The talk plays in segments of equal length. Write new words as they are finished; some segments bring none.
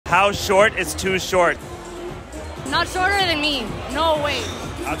How short is too short? Not shorter than me. No way.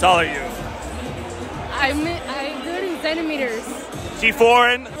 How tall are you? I do it in centimeters. She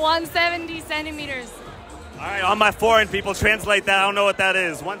foreign? 170 centimeters. All right, all my foreign people, translate that. I don't know what that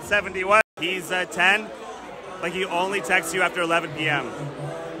is. 170 what? He's 10, but he only texts you after 11 p.m.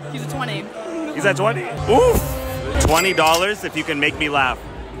 He's a 20. He's at 20? Oof! $20 if you can make me laugh.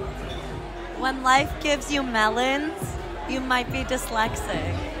 When life gives you melons, you might be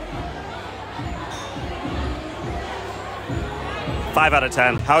dyslexic. 5 out of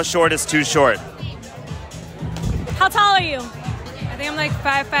 10. How short is too short? How tall are you? I think I'm like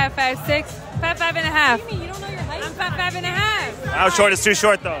 5'5", 5'6", 5'5" and a half. What do you mean? You don't know your height? I'm 5'5" and a half. How short is too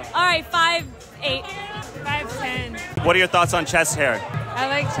short though? All right, 5'8", 5'10". What are your thoughts on chest hair? I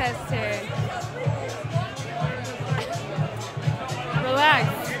like chest hair. Relax.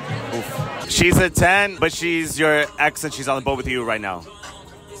 Oof. She's a 10, but she's your ex and she's on the boat with you right now.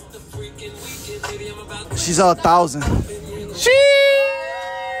 She's a 1,000.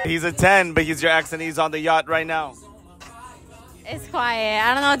 He's a 10, but he's your ex and he's on the yacht right now. It's quiet.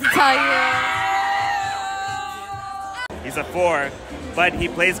 I don't know what to tell you. He's a 4, but he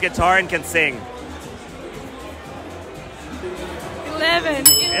plays guitar and can sing. 11.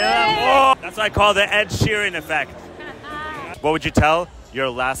 Oh, that's what I call the Ed Sheeran effect. What would you tell your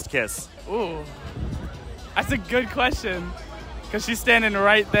last kiss? Ooh, that's a good question. Because she's standing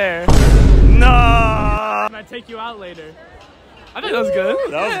right there. No! I might take you out later. I think that was good.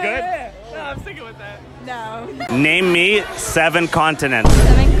 That was good? No, I'm sticking with that. No. Name me 7 continents.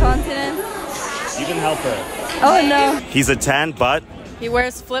 7 continents. You can help her. Oh no. He's a 10, but? He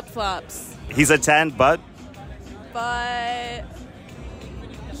wears flip-flops. He's a 10, but? But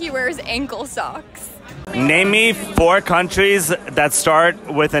he wears ankle socks. Name me 4 countries that start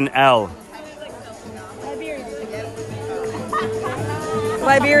with an L.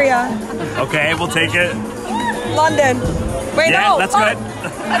 Liberia. Okay, we'll take it. London. Wait, Yeah, no. that's good.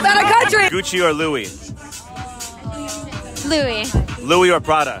 That's not a country. Gucci or Louis? Louis. Louis or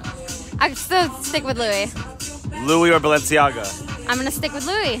Prada? I still stick with Louis. Louis or Balenciaga? I'm gonna stick with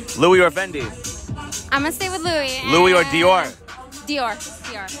Louis. Louis or Fendi? I'm gonna stay with Louis. Louis or Dior? Dior.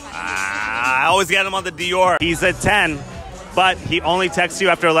 I always get him on the Dior. He's a 10, but he only texts you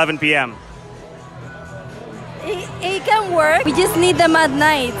after 11 p.m. It can work. We just need them at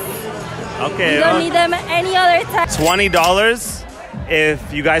night. Okay. We don't need them any other time. $20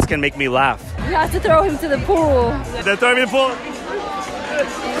 if you guys can make me laugh. You have to throw him to the pool. They're throwing me in the pool.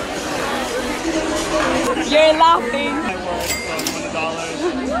 You're laughing.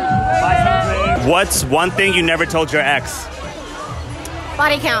 What's one thing you never told your ex?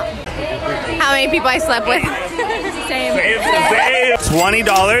 Body count. How many people I slept with. Same.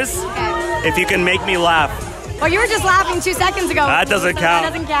 $20 if you can make me laugh. Well, you were just laughing 2 seconds ago. That doesn't count.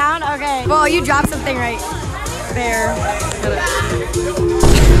 That doesn't count? Okay. Well, you dropped something right there.